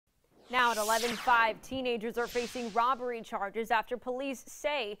Now at 11:05, teenagers are facing robbery charges after police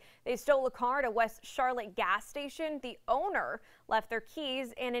say they stole a car at a West Charlotte gas station. The owner left their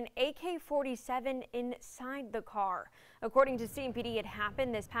keys and an AK-47 inside the car. According to CMPD, it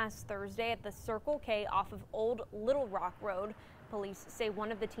happened this past Thursday at the Circle K off of Old Little Rock Road. Police say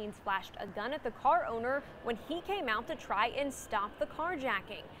one of the teens flashed a gun at the car owner when he came out to try and stop the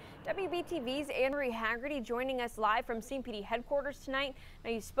carjacking. WBTV's Anne-Marie Haggerty joining us live from CMPD headquarters tonight. Now,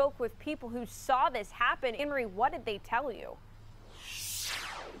 you spoke with people who saw this happen. Anne-Marie, what did they tell you?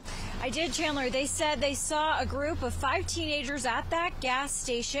 I did, Chandler. They said they saw a group of 5 teenagers at that gas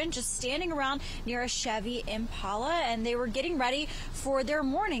station just standing around near a Chevy Impala, and they were getting ready for their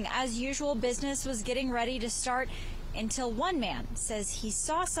morning. As usual, business was getting ready to start until one man says he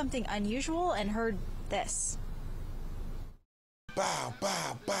saw something unusual and heard this. Bow,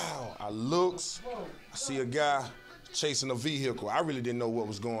 bow, bow. I looks, I see a guy chasing a vehicle. I really didn't know what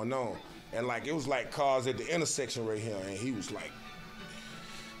was going on. And it was like cars at the intersection right here, and he was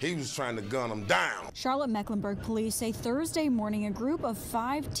trying to gun them down. Charlotte-Mecklenburg police say Thursday morning a group of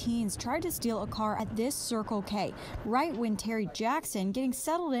 5 teens tried to steal a car at this Circle K, right when Terry Jackson getting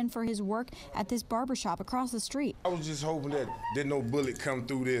settled in for his work at this barbershop across the street. I was just hoping that there'd no bullet come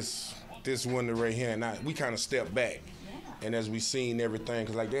through this window right here, and we kind of stepped back. And as we seen everything,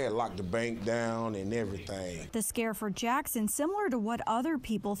 because they had locked the bank down and everything. The scare for Jackson similar to what other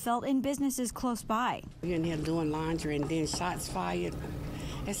people felt in businesses close by. You're in here doing laundry and then shots fired.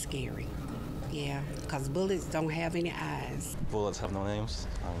 That's scary. Yeah, because bullets don't have any eyes. Bullets have no names.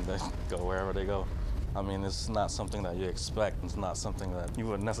 They go wherever they go. It's not something that you expect. It's not something that you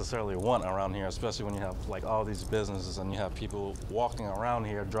would necessarily want around here, especially when you have all these businesses and you have people walking around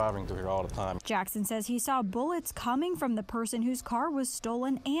here, driving through here all the time. Jackson says he saw bullets coming from the person whose car was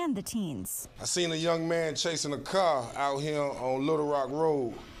stolen and the teens. I seen a young man chasing a car out here on Little Rock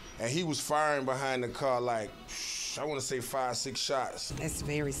Road, and he was firing behind the car I want to say 5, 6 shots. That's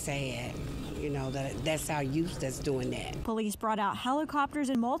very sad, that's our youth that's doing that. Police brought out helicopters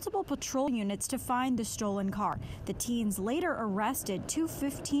and multiple patrol units to find the stolen car. The teens later arrested 2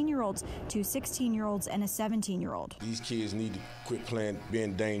 15-year-olds, 2 16-year-olds, and a 17-year-old. These kids need to quit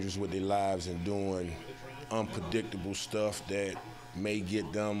being dangerous with their lives and doing unpredictable stuff that may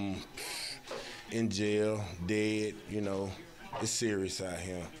get them in jail, dead, It's serious out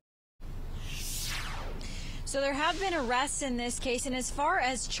here. So there have been arrests in this case, and as far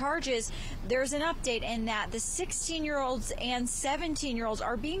as charges, there's an update in that the 16-year-olds and 17-year-olds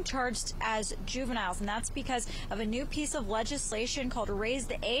are being charged as juveniles, and that's because of a new piece of legislation called Raise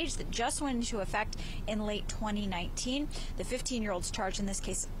the Age that just went into effect in late 2019. The 15-year-olds charged in this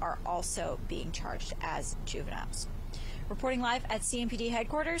case are also being charged as juveniles. Reporting live at CMPD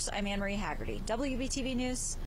headquarters, I'm Anne-Marie Haggerty, WBTV News.